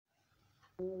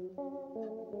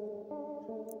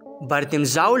Birth name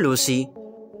Zhao Lusi.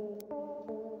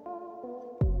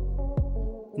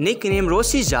 Nickname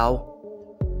Rosie Zhao.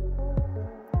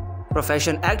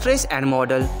 Profession actress and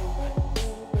model.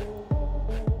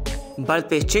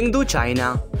 Birthplace Chengdu,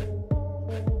 China.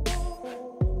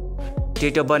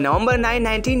 Date of birth November 9,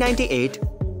 1998.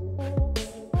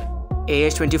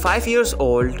 Age 25 years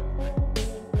old.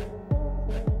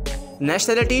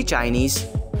 Nationality Chinese.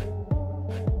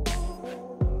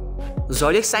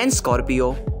 Zodiac sign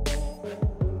Scorpio.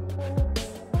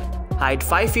 Height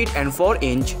 5 feet and 4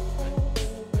 inch.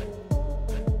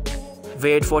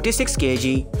 Weight 46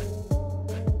 kg.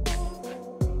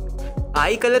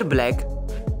 Eye color black.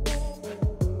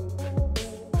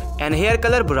 And hair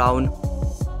color brown.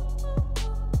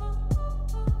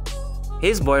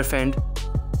 His boyfriend.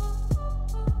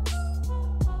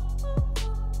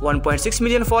 1.6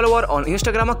 million follower on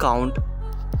Instagram account.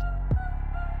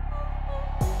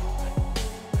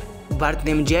 Birth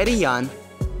name Jerry Yan.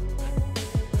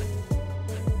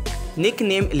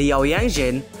 Nickname Liao Yang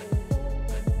Jin.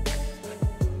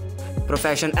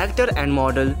 Profession actor and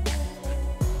model.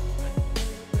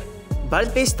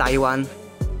 Birthplace Taiwan.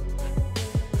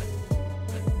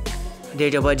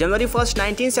 Date of birth January 1st,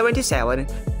 1977.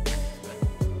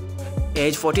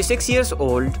 Age 46 years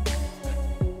old.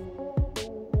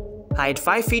 Height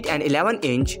 5 feet and 11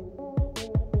 inch.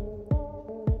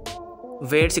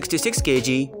 Weight 66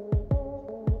 kg.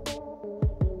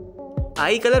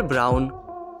 Eye color brown.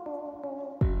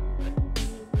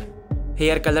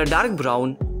 Hair color dark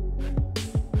brown.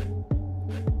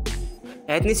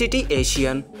 Ethnicity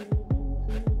Asian.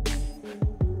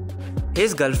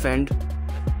 His girlfriend.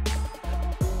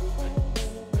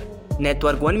 Net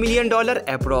worth $1 million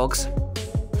approx.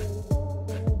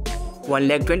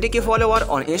 1,20,000 follower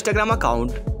on Instagram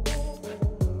account.